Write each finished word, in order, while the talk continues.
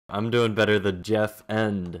I'm doing better than Jeff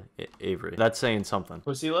and Avery. That's saying something.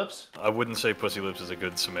 Pussy lips? I wouldn't say Pussy Lips is a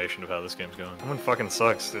good summation of how this game's going. One fucking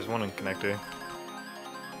sucks. There's one in connector.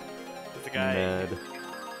 There's a guy. Mad.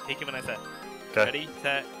 Take it when I say. Okay. Ready,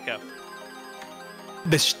 set, go.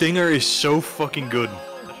 The stinger is so fucking good.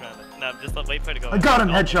 No, just wait for it to go. I got him,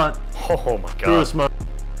 headshot. Oh my Through a god. smoke.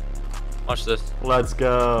 Watch this. Let's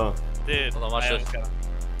go. Dude, Hold on, watch this.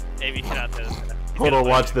 Maybe you cannot do this. Hold on,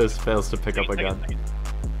 watch this. Fails to pick up a gun.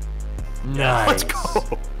 Nice. Let's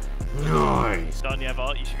go. Nice. Don't you have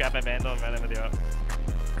ult? You should grab my vandal and run in with your ult.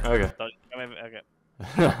 Okay.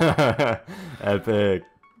 Okay. Epic.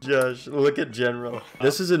 Josh, look at General.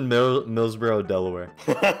 This is in Millsboro, Delaware.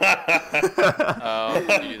 Oh,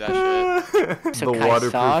 you do that shit. The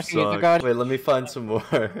waterproof sock. Wait, let me find some more.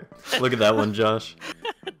 Look at that one, Josh.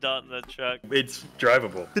 Don't the truck. It's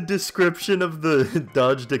drivable. The description of the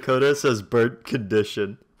Dodge Dakota says burnt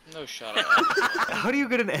condition. No, shut up. How do you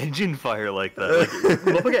get an engine fire like that? Like,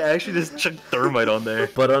 motherfucker actually just chucked thermite on there.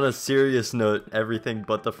 But on a serious note, everything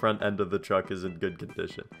but the front end of the truck is in good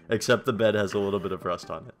condition. Except the bed has a little bit of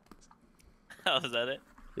rust on it. Oh, is that it?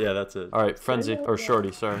 Yeah, that's it. Alright, Frenzy. Or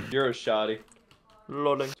Shorty, sorry. You're a shoddy.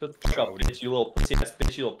 Loading. Shut the fuck up, bitch, you little pussy ass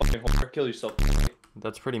bitch, you little fucking whore. Kill yourself.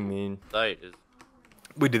 That's pretty mean. Sight is.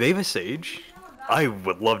 Wait, do they have a Sage? I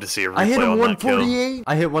would love to see a replay I hit him on that kill. 148!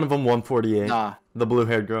 I hit one of them 148. Nah. The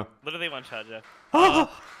blue-haired girl. Literally one shot, Jeff. I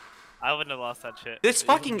wouldn't have lost that shit. This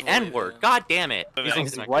fucking N-word. God damn it.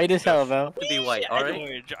 He's white as hell, bro. To be white,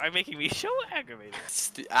 alright? Are making me so aggravated.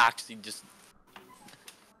 Actually, just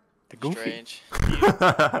Goofy. strange.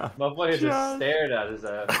 Motherfucker just stared at his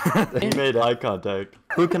ass. He made eye contact.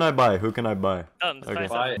 Who can I buy? Who can I buy? Done. Okay.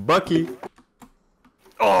 Buy it. Bucky.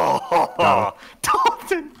 Oh,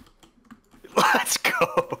 Dalton! Let's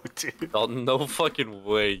go, dude. Oh, no fucking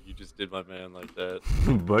way you just did my man like that.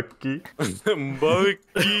 Bucky.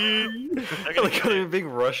 Bucky! Like how they're being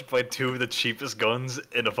rushed by two of the cheapest guns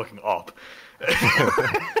in a fucking op.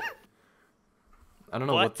 I don't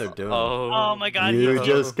know what What? they're doing. Oh my god. You he-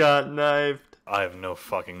 just got knifed. I have no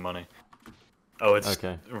fucking money. Oh, it's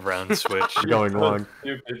Okay. round switch. Going long.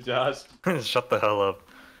 Stupid, Josh. Shut the hell up.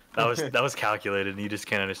 That was calculated. You just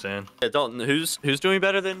can't understand. Yeah, Dalton, who's doing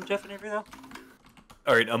better than Jeff and Avery though?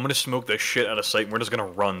 All right, I'm gonna smoke the shit out of sight. And we're just gonna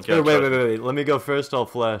run. Wait. Let me go first. I'll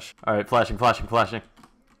flash. All right, flashing. That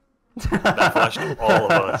flashed all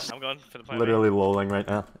of us. I'm going for the point. Literally lolling right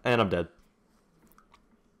now, and I'm dead.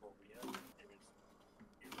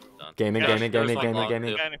 Gaming. Guy Yep. in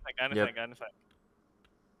the fight.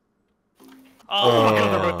 Oh my god,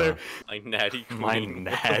 Oh, they're right there. My natty queen. My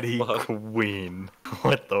natty queen.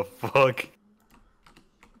 What the fuck?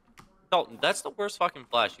 Dalton, that's the worst fucking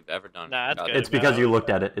flash you've ever done. Nah, that's God, good. It's because you looked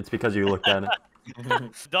at it. It's because you looked at it.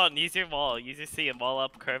 Don't use your wall. Use your C and wall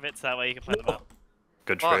up, curve it, so that way you can plant them out.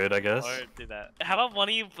 Good trade, I guess. Or do that. How about one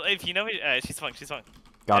of you, if you know me, she swung.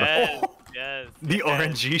 Got it. Yes, yes. The yes.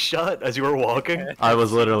 RNG shot as you were walking. I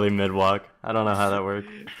was literally mid-walk. I don't know how that worked.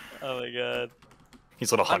 Oh my god.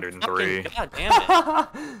 He's at 103. God damn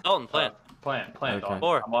it. Dalton, plant. Plant, Okay. dog.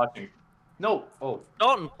 Four. I'm watching. No. Oh.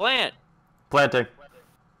 Dalton, plant. Planting.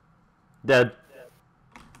 Dead.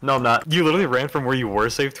 No, I'm not. You literally ran from where you were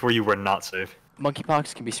safe to where you were not safe.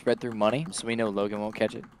 Monkeypox can be spread through money, so we know Logan won't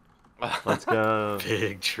catch it. Let's go.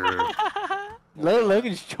 Big true.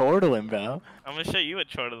 Logan's chortling, bro. I'm gonna show you what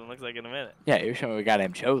Chortland looks like in a minute. Yeah, you're showing what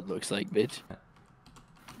goddamn chode looks like, bitch.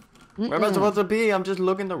 Where am I supposed to be? I'm just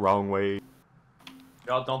looking the wrong way.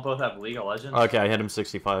 Y'all don't both have League of Legends? Okay, I hit him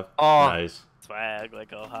 65. Oh. Nice. Swag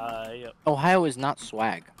like Ohio. Ohio is not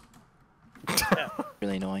swag. Yeah.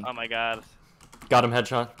 Really annoying. Oh my god. Got him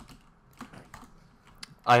headshot.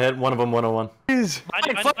 I hit one of them 101.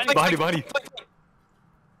 Behind you.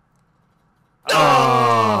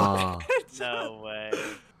 Oh. No way.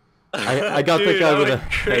 I got the Dude, guy I with a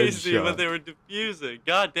went crazy headshot. when they were diffusing.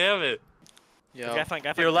 God damn it. Guy Yo. flank,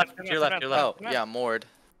 To your left, turn to your around, left, turn to your around, left. turn around. Yeah, moored.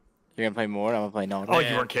 You're gonna play more? I'm gonna play no. Oh,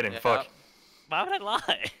 Yeah, you weren't kidding. yeah. Fuck. Why would I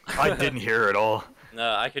lie? I didn't hear her at all.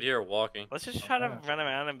 No, I could hear her walking. Let's just try to run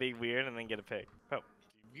around and be weird and then get a pick. Bro,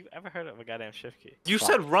 have you ever heard of a goddamn shift key? You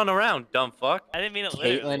said run around, dumb fuck. I didn't mean it Caitlyn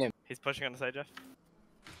literally. and- He's pushing on the side, Jeff.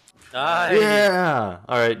 Nice. Yeah.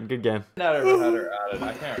 All right, good game. Not ever had her added.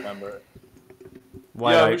 I can't remember.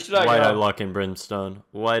 Why Yeah, I who should I why go? I luck in brimstone?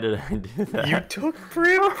 Why did I do that? You took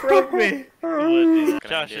Brim from me.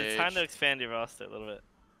 Josh, it's time to expand your roster a little bit.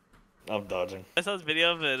 I'm dodging. I saw this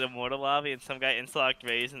video of an Immortal lobby and some guy insta-locked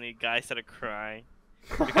Raze and the guy started crying.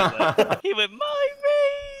 Because, like, he went, my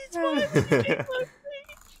Raze! My Raze!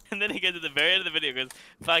 And then he gets to the very end of the video and goes,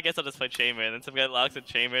 fine, I guess I'll just play Chamber. And then some guy locks a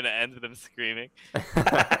Chamber and it ends with him screaming.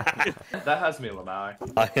 That has me, Lamar.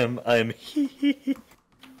 I am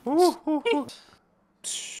You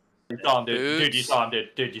saw him, dude. Dude, you saw him,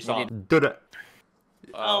 dude. Dude, you saw him. Did it.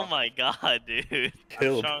 Oh my god, dude.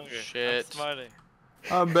 Killed. I'm stronger. Shit. I'm smarter.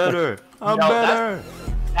 I'm better. I'm No, better.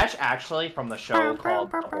 That's actually from the show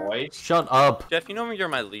called The Boys. Shut up. Jeff, you know you're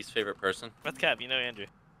my least favorite person. What's Cap? You know Andrew.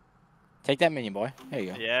 Take that minion, boy. There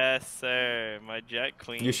you go. Yes, sir. My jet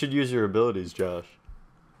queen. You should use your abilities, Josh.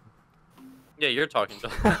 Yeah, you're talking.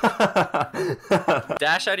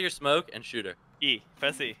 Dash out of your smoke and shoot her. E.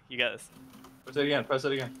 Press E. You got this. Press it again. Press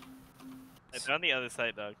it again. It's on the other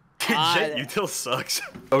side, dog. Jet util sucks.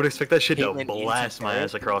 I would expect that shit to Caitlyn blast my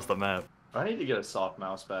ass across the map. I need to get a soft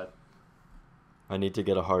mouse pad. I need to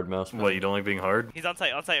get a hard mouse. What, you don't like being hard? He's on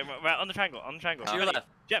site, right on the triangle, on the triangle. To your Ready? left.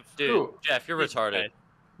 Jeff. Dude, Who? Jeff, you're retarded.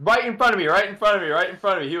 Right in front of me, right in front of me, right in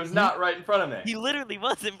front of me. He was not right in front of me. He literally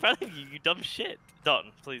was in front of you, you dumb shit.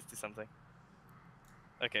 Dalton, please do something.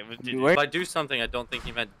 Okay, but You were- If I do something, I don't think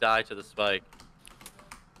he meant die to the spike.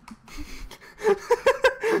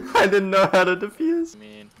 I didn't know how to defuse. I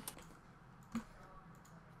mean,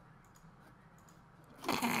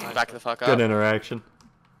 back the fuck up. Good interaction.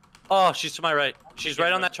 Oh, she's to my right. She's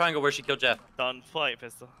right on that triangle where she killed Jeff. Dalton, pull out your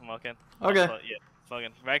pistol. I'm walking. Okay. Yeah,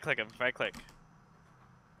 fucking. Right click him, right click.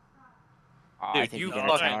 Oh, I Dude, think you we On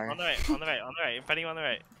got the a fucking- right, tower. on the right, on the right, on the right. In front of you on the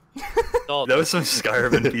right. Dalton. That was some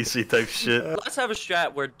Skyrim NPC type shit. Let's have a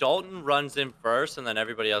strat where Dalton runs in first and then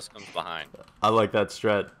everybody else comes behind. I like that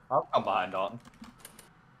strat. I'll come behind Dalton.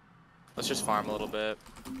 Let's just farm a little bit.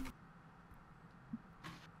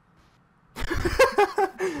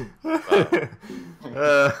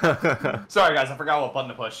 Sorry, guys. I forgot what button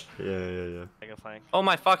to push. Yeah. I go flying. Oh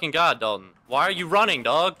my fucking god, Dalton. Why are you running,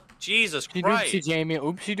 dog? Jesus Oopsie Christ. doopsie, Jamie.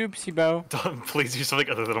 Oopsie doopsie, bo. Don't please do something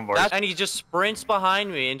other than a march. And he just sprints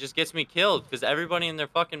behind me and just gets me killed because everybody and their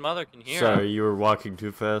fucking mother can hear Sorry, him. you were walking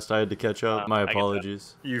too fast. I had to catch up. My I get that.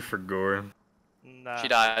 apologies. You forgot. Nah. She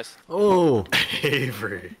dies. Oh.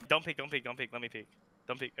 Avery. Don't peek, don't peek, don't peek. Let me peek.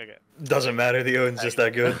 Don't peek. Okay. Doesn't matter, the Owen's just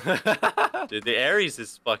that good. Dude, the Ares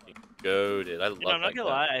is fucking goated. I love You know, I'm not that gonna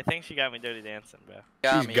guy. lie. I think she got me dirty dancing, bro.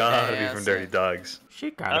 He's gotta be from Dirty Dogs. She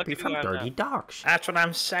I'll gotta be keep from going Dirty now. Dogs. That's what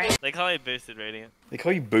I'm saying. They call me Boosted Radiant. They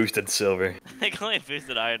call you Boosted Silver. They call me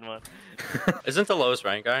Boosted Iron One. Isn't the lowest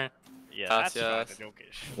rank guy? Yeah, Yes, that's fine. yes. I don't give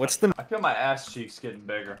a shit. What's the... I feel my ass cheeks getting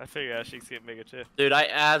bigger. I figure out she's getting bigger too. Dude, I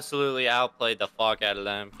absolutely outplayed the fuck out of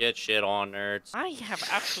them. Get shit on, nerds. I have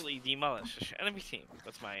absolutely demolished the enemy team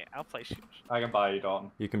with my outplay shooters. I can buy you,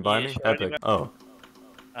 Dalton. You can buy Yeah, me? sure, Epic. Oh,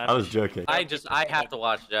 I was joking. I have to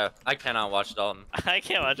watch Jeff. I cannot watch Dalton. I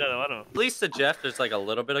can't watch either one of them. At least to Jeff, there's like a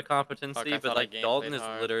little bit of competency, Fuck, I but thought I like game Dalton played is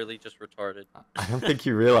hard. literally just retarded. I don't think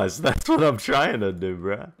you realize that's what I'm trying to do,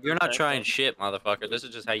 bruh. You're not trying shit, motherfucker. This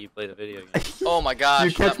is just how you play the video game. Oh my gosh.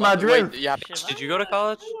 You catch that my mu- drift. Wait, yeah. Did you go to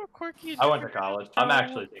college? I went to college. I'm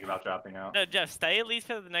actually thinking about dropping out. No, Jeff, stay at least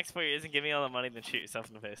for the next 4 years and give me all the money, then shoot yourself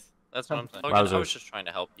in the face. That's what I'm saying. Wowzers. I was just trying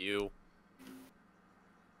to help you.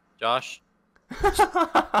 Josh? The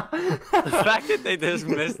The fact that they just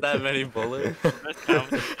missed that many bullets. That's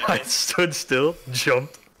confident. I stood still,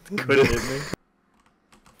 jumped, couldn't hit me.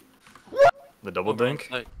 The double dink?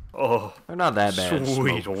 Like, Oh, They're not that bad.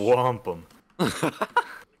 sweet, smokes. whomp 'em.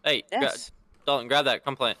 hey, Yes. Dalton, grab that.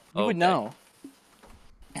 Come play. You would Okay. know.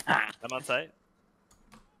 I'm on site.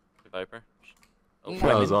 Viper. Oh,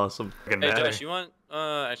 That was awesome. Fucking hey, matter. Josh, you want?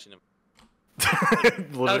 Actually, no.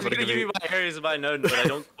 Literally I was gonna gonna give you my areas of my node, but I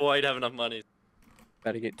don't quite have enough money.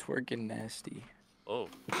 Gotta get twerking nasty. Oh.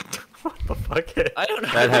 What the fuck? I don't know.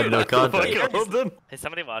 That had dude, no I don't context. know. Hold on. Hey,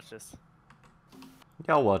 somebody watch this.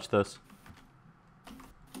 Yeah, I'll watch this.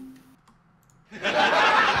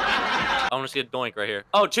 I want to see a doink right here.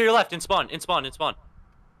 Oh, to your left, in spawn, in spawn, in spawn.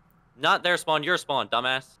 Not their spawn, your spawn,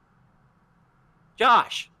 dumbass.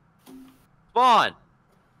 Josh! Spawn!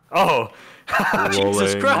 Oh. Jesus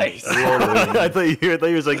Lolling. Christ. Lolling. I thought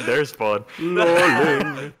you was like their spawn.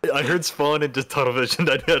 Lolling. I heard spawn and just tunnel vision.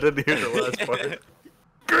 I didn't hear the last part.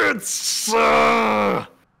 Good sir.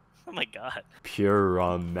 Oh my god. Pure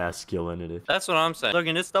raw masculinity. That's what I'm saying.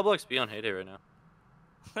 Logan, it's double XP on Heyday right now.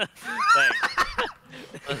 Thanks.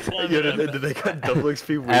 Yeah, did they got double XP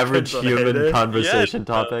weekends Average on human Heyday? conversation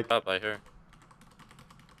topic. Up by her.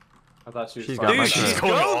 I thought she was She's fucking got my Dude, she's back.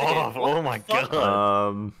 going Goated. off. Oh my fuck?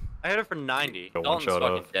 god. I hit her for 90. Go one Dalton's shot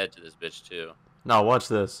fucking off. dead to this bitch, too. No, watch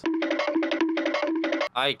this.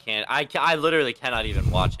 I can't. I literally cannot even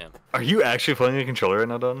watch him. Are you actually playing a controller right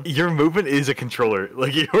now, Don? Your movement is a controller.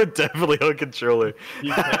 Like, you're definitely on a controller.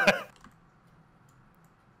 You can't-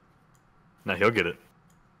 No, he'll get it.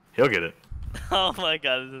 He'll get it. Oh my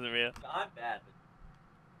god, this isn't real. I'm bad.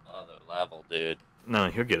 Other level, dude. No,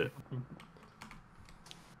 he'll get it.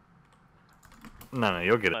 No,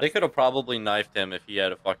 you'll get They it. could have probably knifed him if he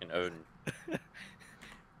had a fucking Odin.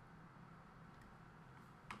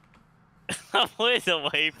 I'm ways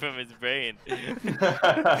away from his brain.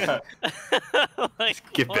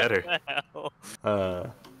 Like, Get what better. the hell?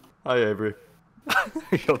 Hi Avery.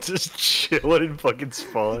 You'll just chill it and fucking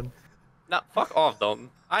spawn. Nah, fuck off, Dalton.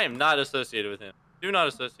 I am not associated with him. Do not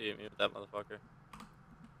associate me with that motherfucker.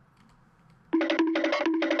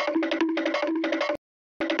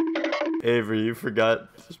 Avery, you forgot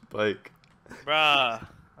Spike. Bruh.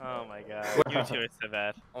 Oh my god. You two are so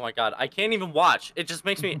bad. Oh my god, I can't even watch. It just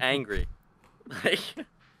makes me angry. Like,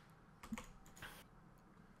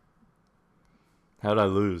 How'd I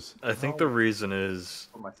lose? I think the reason is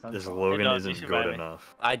Logan No, you isn't should good buy me.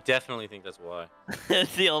 enough. I definitely think that's why.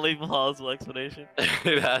 It's the only plausible explanation.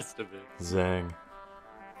 It has to be. Zang.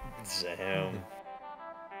 Damn.